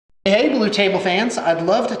Hey Blue Table fans, I'd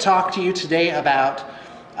love to talk to you today about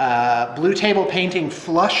Blue Table Painting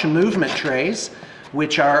flush movement trays,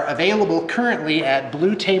 which are available currently at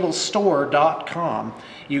bluetablestore.com.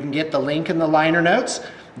 You can get the link in the liner notes.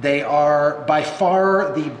 They are by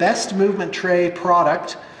far the best movement tray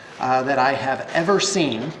product that I have ever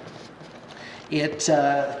seen.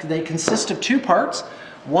 They consist of two parts.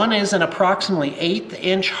 One is an approximately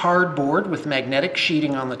 1/8" hardboard with magnetic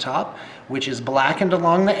sheeting on the top, which is blackened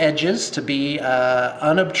along the edges to be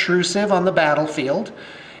unobtrusive on the battlefield.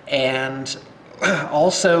 And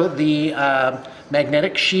also the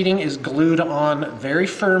magnetic sheeting is glued on very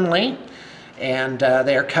firmly, and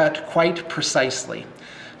they are cut quite precisely.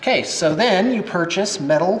 Okay, so then you purchase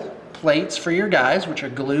metal plates for your guys, which are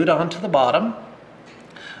glued onto the bottom.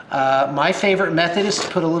 My favorite method is to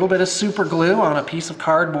put a little bit of super glue on a piece of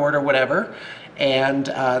cardboard or whatever, and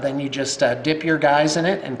then you just dip your guys in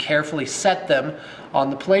it and carefully set them on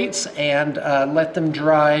the plates and let them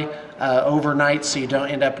dry overnight so you don't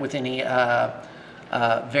end up with any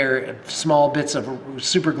very small bits of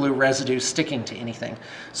super glue residue sticking to anything.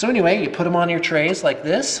 So anyway, you put them on your trays like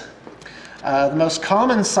this. The most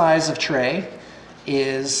common size of tray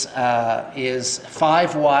is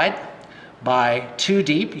 5 wide by 2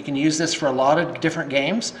 deep. You can use this for a lot of different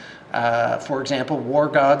games. For example, War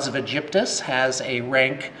Gods of Aegyptus has a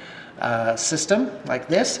rank system like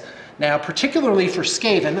this. Now, particularly for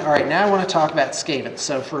Skaven, all right, now I want to talk about Skaven.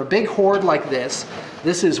 So for a big horde like this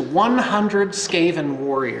is 100 Skaven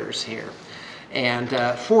warriors here. And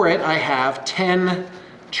for it, I have 10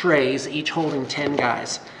 trays, each holding 10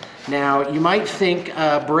 guys. Now, you might think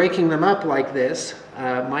breaking them up like this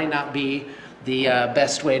might not be the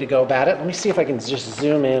best way to go about it. Let me see if I can just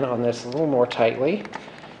zoom in on this a little more tightly.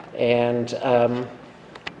 And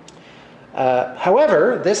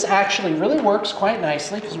however, this actually really works quite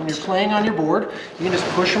nicely, because when you're playing on your board, you can just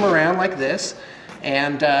push them around like this.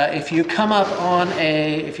 And if you come up on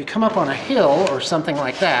a hill or something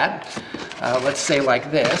like that, let's say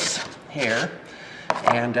like this here,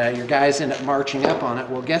 and your guys end up marching up on it,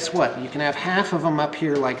 well, guess what? You can have half of them up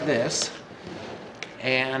here like this,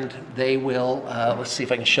 and they will, let's see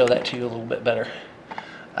if I can show that to you a little bit better.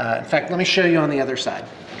 In fact, let me show you on the other side.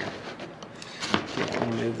 Here. Okay, let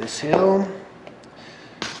me move this hill.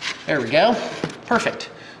 There we go. Perfect.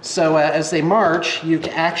 So as they march, you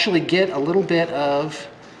actually get a little bit of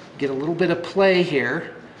play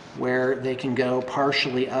here, where they can go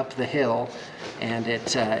partially up the hill, and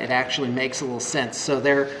it actually makes a little sense. So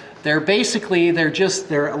they're a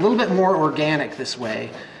little bit more organic this way.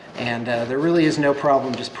 And there really is no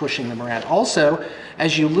problem just pushing them around. Also,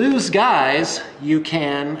 as you lose guys, you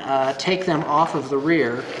can take them off of the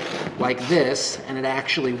rear like this, and it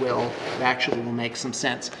actually will make some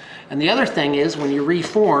sense. And the other thing is, when you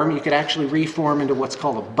reform, you could actually reform into what's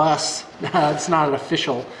called a bus. It's not an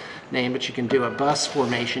official name, but you can do a bus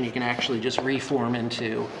formation. You can actually just reform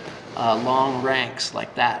into long ranks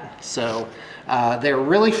like that. So they're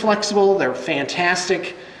really flexible. They're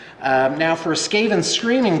fantastic. Now for a Skaven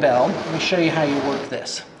screaming bell, let me show you how you work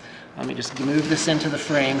this. Let me just move this into the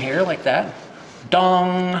frame here like that.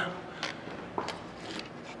 Dong!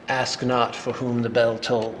 Ask not for whom the bell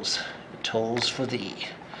tolls, it tolls for thee.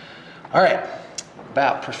 All right,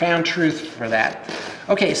 about profound truth for that.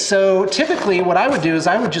 Okay, so typically what I would do is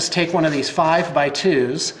I would just take one of these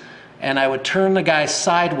 5x2s and I would turn the guys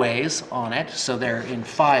sideways on it so they're in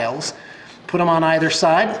files. Put them on either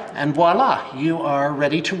side, and voila, you are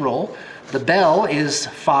ready to roll. The bell is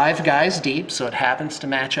 5 guys deep, so it happens to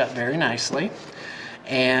match up very nicely.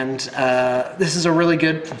 And this is a really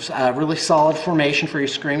good, really solid formation for your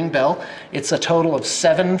screaming bell. It's a total of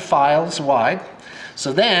 7 files wide.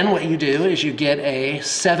 So then what you do is you get a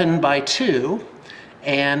 7x2,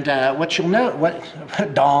 and what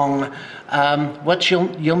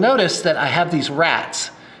you'll notice that I have these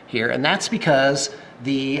rats here, and that's because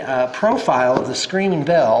the profile of the screaming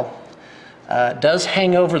bell does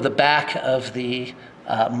hang over the back of the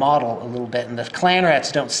model a little bit, and the clan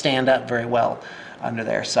rats don't stand up very well under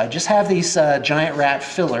there. So I just have these giant rat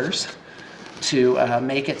fillers to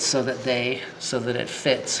make it so that it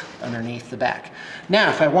fits underneath the back. Now,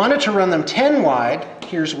 if I wanted to run them 10 wide,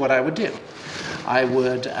 here's what I would do. I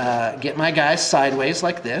would get my guys sideways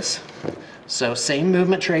like this. So same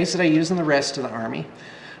movement trays that I use in the rest of the army.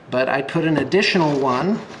 But I put an additional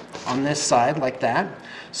one on this side like that.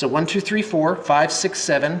 So 1, 2, 3, 4, 5, 6,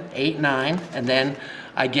 7, 8, 9, and then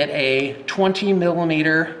I get a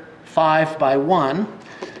 20mm 5x1,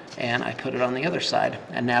 and I put it on the other side.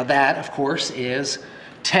 And now that, of course, is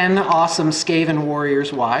 10 awesome Skaven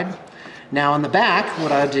warriors wide. Now on the back,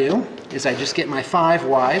 what I do is I just get my 5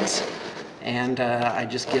 wides, and I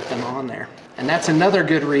just get them on there. And that's another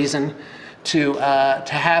good reason to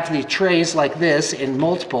have the trays like this in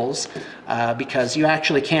multiples, because you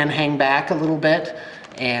actually can hang back a little bit,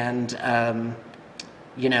 and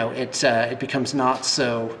you know, it becomes not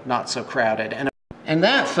so crowded. And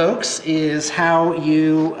that, folks, is how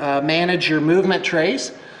you manage your movement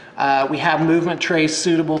trays. We have movement trays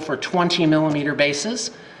suitable for 20 millimeter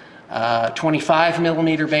bases, 25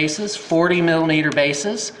 millimeter bases, 40 millimeter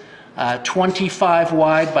bases, 25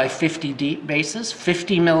 wide by 50 deep bases,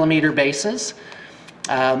 50 millimeter bases,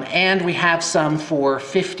 and we have some for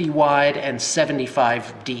 50 wide and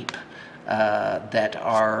 75 deep that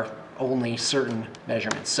are only certain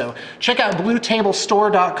measurements. So check out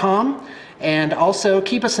bluetablestore.com, and also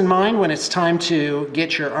keep us in mind when it's time to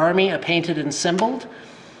get your army painted and assembled,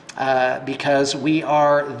 because we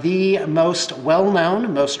are the most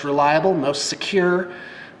well-known, most reliable, most secure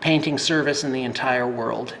painting service in the entire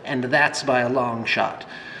world, and that's by a long shot.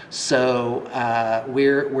 So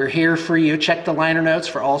we're here for you. Check the liner notes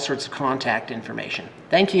for all sorts of contact information.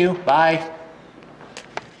 Thank you. Bye.